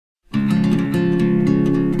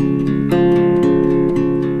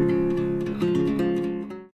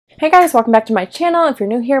Hey guys, welcome back to my channel. If you're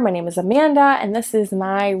new here, my name is Amanda, and this is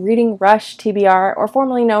my Reading Rush TBR, or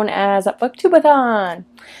formerly known as Booktubeathon.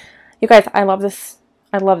 You guys, I love this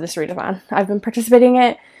readathon. I've been participating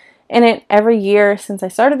in it every year since I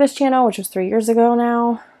started this channel, which was 3 years ago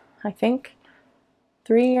now, I think.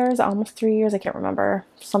 3 years, almost 3 years, I can't remember,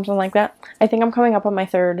 something like that. I think I'm coming up on my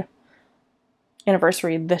 3rd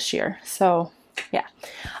anniversary this year, so yeah.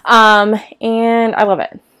 And I love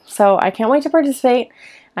it. So I can't wait to participate.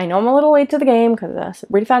 I know I'm a little late to the game because the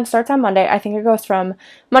readathon starts on Monday. I think it goes from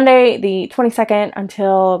Monday the 22nd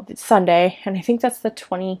until Sunday, and I think that's the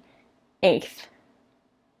 28th.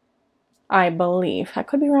 I believe. I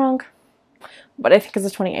could be wrong, but I think it's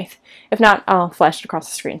the 28th. If not, I'll flash it across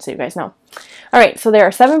the screen so you guys know. Alright, so there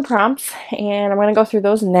are 7 prompts, and I'm going to go through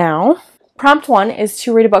those now. Prompt 1 is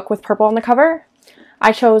to read a book with purple on the cover.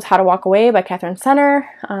 I chose How to Walk Away by Katherine.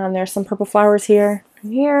 There's some purple flowers here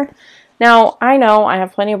and here. Now, I know I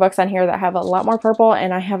have plenty of books on here that have a lot more purple,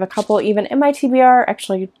 and I have a couple even in my TBR,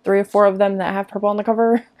 actually 3 or 4 of them that have purple on the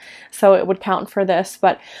cover, so it would count for this.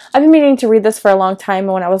 But I've been meaning to read this for a long time,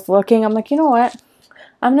 and when I was looking, I'm like, you know what?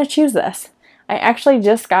 I'm going to choose this. I actually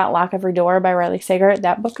just got Lock Every Door by Riley Sager.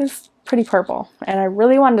 That book is pretty purple, and I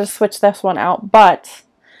really wanted to switch this one out, but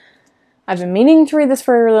I've been meaning to read this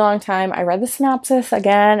for a really long time. I read the synopsis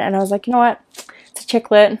again, and I was like, you know what? It's a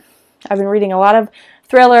chick lit. I've been reading a lot of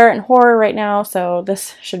thriller and horror right now, so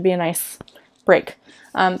this should be a nice break.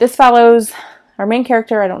 This follows our main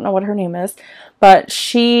character. I don't know what her name is, but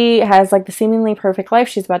she has like the seemingly perfect life.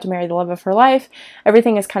 She's about to marry the love of her life.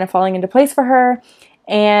 Everything is kind of falling into place for her,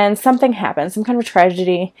 and something happens. Some kind of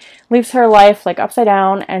tragedy leaves her life like upside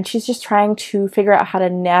down, and she's just trying to figure out how to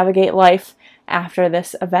navigate life after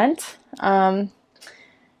this event.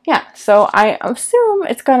 Yeah, so I assume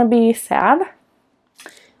it's gonna be sad,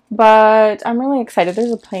 but I'm really excited.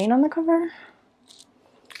 There's a plane on the cover,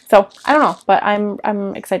 so I don't know, but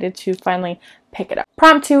I'm excited to finally pick it up.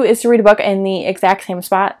 Prompt 2 is to read a book in the exact same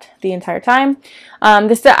spot the entire time.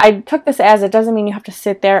 I took this as it doesn't mean you have to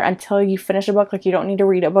sit there until you finish a book. Like, you don't need to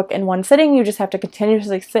read a book in one sitting. You just have to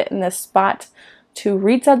continuously sit in this spot to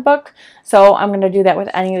read said book. So I'm going to do that with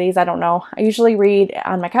any of these. I don't know. I usually read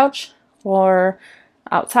on my couch or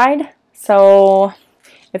outside. So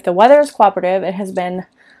if the weather is cooperative, it has been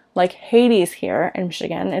like Hades here in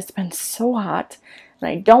Michigan. It's been so hot, and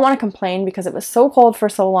I don't want to complain because it was so cold for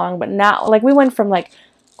so long, but now, like, we went from like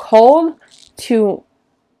cold to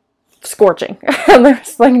scorching.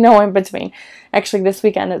 There's like no in between. Actually, this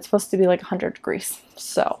weekend it's supposed to be like 100 degrees.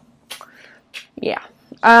 So yeah.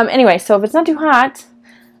 Anyway, so if it's not too hot,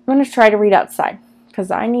 I'm going to try to read outside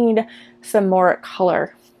because I need some more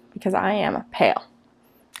color because I am pale.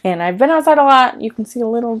 And I've been outside a lot. You can see a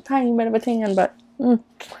little tiny bit of a tan, but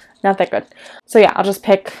not that good. So yeah, I'll just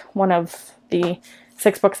pick one of the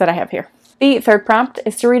 6 books that I have here. The 3rd prompt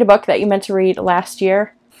is to read a book that you meant to read last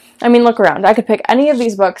year. I mean, look around. I could pick any of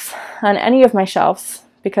these books on any of my shelves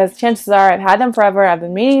because chances are I've had them forever. I've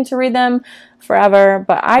been meaning to read them forever,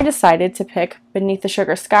 but I decided to pick Beneath the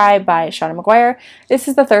Sugar Sky by Seanan McGuire. This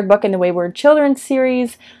is the 3rd book in the Wayward Children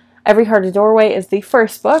series. Every Heart a Doorway is the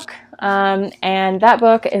 1st book, and that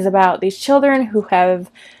book is about these children who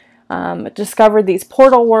have discovered these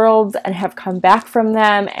portal worlds and have come back from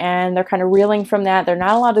them, and they're kind of reeling from that. They're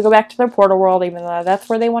not allowed to go back to their portal world, even though that's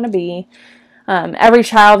where they want to be. Every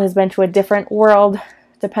child has been to a different world,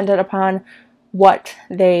 dependent upon what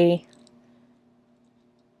they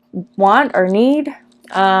want or need,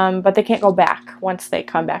 but they can't go back once they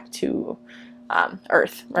come back to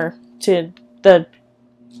Earth, or to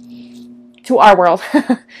our world.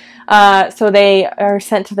 So they are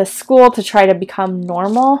sent to this school to try to become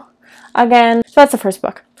normal again. So that's the 1st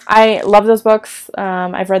book. I love those books.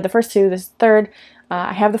 I've read the first 2, this is the 3rd.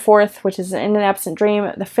 I have the 4th, which is In an Absent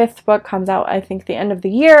Dream. The 5th book comes out, I think, the end of the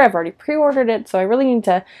year. I've already pre-ordered it, so I really need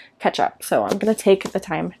to catch up. So I'm going to take the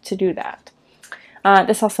time to do that.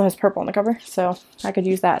 This also has purple on the cover, so I could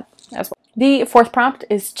use that as well. The 4th prompt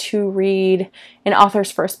is to read an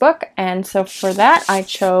author's first book, and so for that I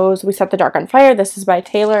chose We Set the Dark on Fire. This is by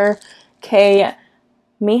Tehlor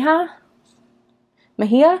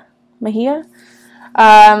Mejia.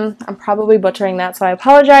 I'm probably butchering that, so I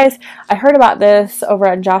apologize. I heard about this over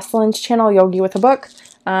at Jocelyn's channel, Yogi with a Book.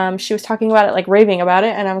 She was talking about it, like raving about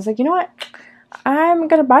it, and I was like, you know what? I'm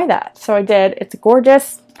gonna buy that. So I did. It's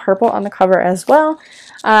gorgeous, purple on the cover as well.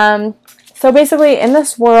 So basically, in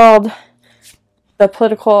this world, the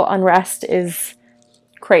political unrest is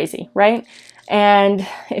crazy, right? And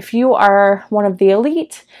if you are one of the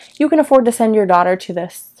elite, you can afford to send your daughter to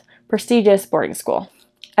this prestigious boarding school.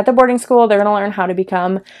 at the boarding school, they're going to learn how to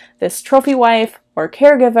become this trophy wife or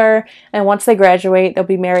caregiver, and once they graduate, they'll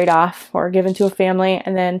be married off or given to a family,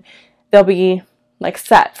 and then they'll be like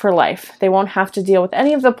set for life. They won't have to deal with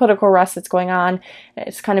any of the political rust that's going on.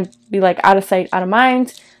 It's kind of be like out of sight, out of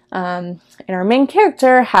mind. And our main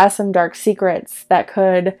character has some dark secrets that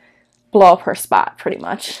could blow up her spot, pretty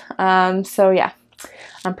much. So yeah,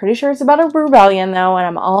 I'm pretty sure it's about a rebellion though, and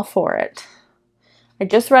I'm all for it. I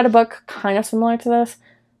just read a book kind of similar to this,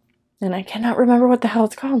 and I cannot remember what the hell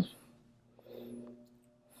it's called.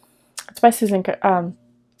 It's by Suzanne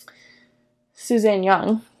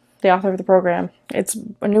Young, the author of the program. It's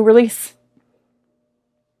a new release.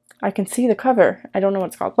 I can see the cover. I don't know what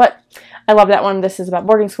it's called, but I love that one. This is about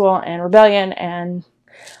boarding school and rebellion, and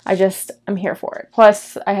I'm here for it.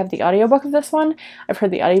 Plus, I have the audiobook of this one. I've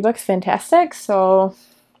heard the audiobook's fantastic, so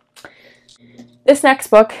this next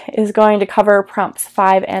book is going to cover prompts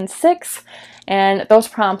 5 and 6, and those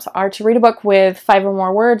prompts are to read a book with 5 or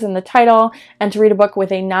more words in the title, and to read a book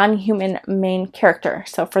with a non-human main character.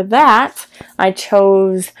 So for that, I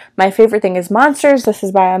chose My Favorite Thing is Monsters. This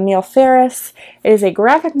is by Emil Ferris. It is a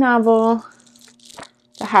graphic novel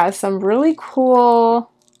that has some really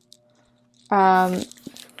cool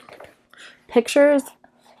pictures.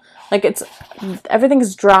 Like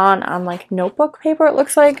everything's drawn on like notebook paper, it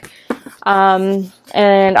looks like.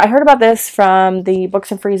 And I heard about this from the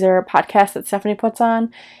Books and Freezer podcast that Stephanie puts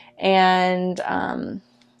on, and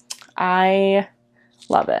I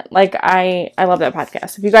love it. Like I love that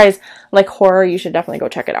podcast. If you guys like horror, you should definitely go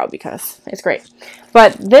check it out because it's great.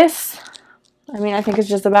 But this, I mean, I think it's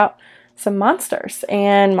just about some monsters,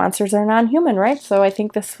 and monsters are non-human, right? So I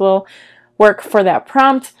think this will work for that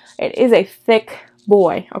prompt. It is a thick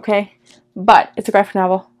boy, okay? But it's a graphic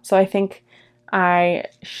novel, so I think I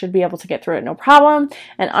should be able to get through it no problem.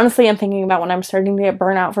 And honestly, I'm thinking about when I'm starting to get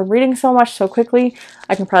burnt out from reading so much so quickly,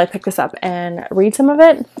 I can probably pick this up and read some of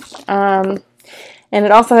it. And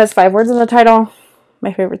it also has 5 words in the title.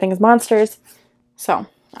 My favorite thing is monsters. So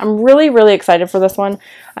I'm really, really excited for this one.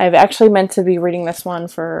 I've actually meant to be reading this one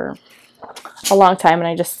for a long time, and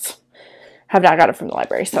I just have not got it from the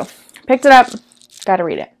library. So picked it up, got to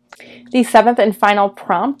read it. The 7th and final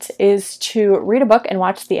prompt is to read a book and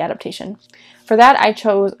watch the adaptation. For that, I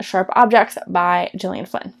chose Sharp Objects by Gillian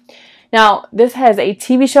Flynn. Now, this has a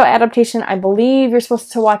TV show adaptation. I believe you're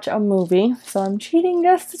supposed to watch a movie, so I'm cheating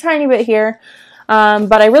just a tiny bit here.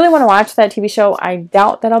 But I really want to watch that TV show. I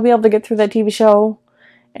doubt that I'll be able to get through that TV show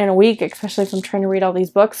in a week, especially if I'm trying to read all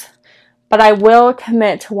these books. But I will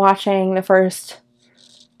commit to watching the first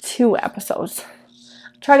 2 episodes.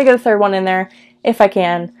 Try to get a 3rd one in there if I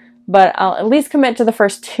can, but I'll at least commit to the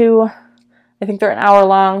first 2. I think they're an hour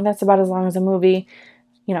long. That's about as long as a movie,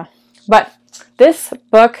 you know. But this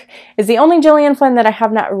book is the only Gillian Flynn that I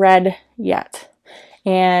have not read yet.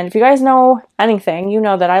 And if you guys know anything, you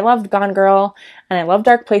know that I loved Gone Girl, and I love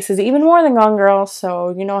Dark Places even more than Gone Girl, so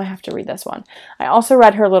you know I have to read this one. I also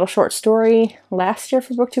read her little short story last year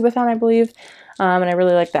for Booktubeathon, I believe, and I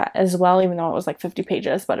really liked that as well, even though it was like 50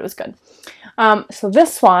 pages, but it was good. So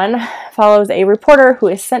this one follows a reporter who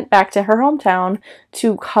is sent back to her hometown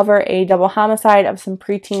to cover a double homicide of some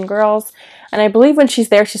preteen girls, and I believe when she's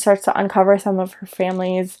there, she starts to uncover some of her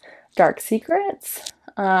family's dark secrets.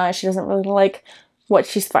 She doesn't really like what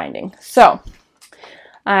she's finding. So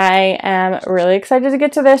I am really excited to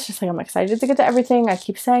get to this, just like I'm excited to get to everything. I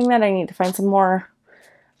keep saying that. I need to find some more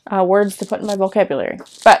words to put in my vocabulary.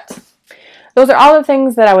 But those are all the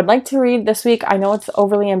things that I would like to read this week. I know it's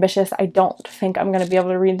overly ambitious. I don't think I'm going to be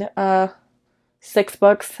able to read 6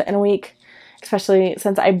 books in a week, especially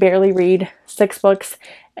since I barely read 6 books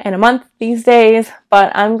in a month these days.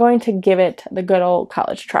 But I'm going to give it the good old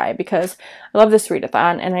college try because I love this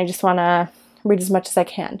readathon and I just want to read as much as I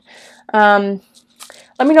can.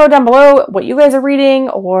 Let me know down below what you guys are reading,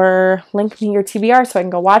 or link me your TBR so I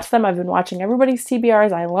can go watch them. I've been watching everybody's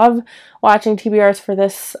TBRs. I love watching TBRs for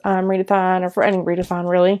this readathon, or for any readathon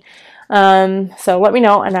really. So let me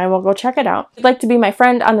know and I will go check it out. If you'd like to be my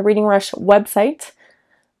friend on the Reading Rush website,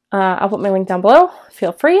 I'll put my link down below.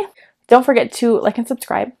 Feel free. Don't forget to like and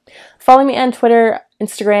subscribe. Follow me on Twitter,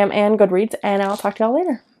 Instagram, and Goodreads, and I'll talk to y'all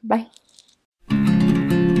later. Bye.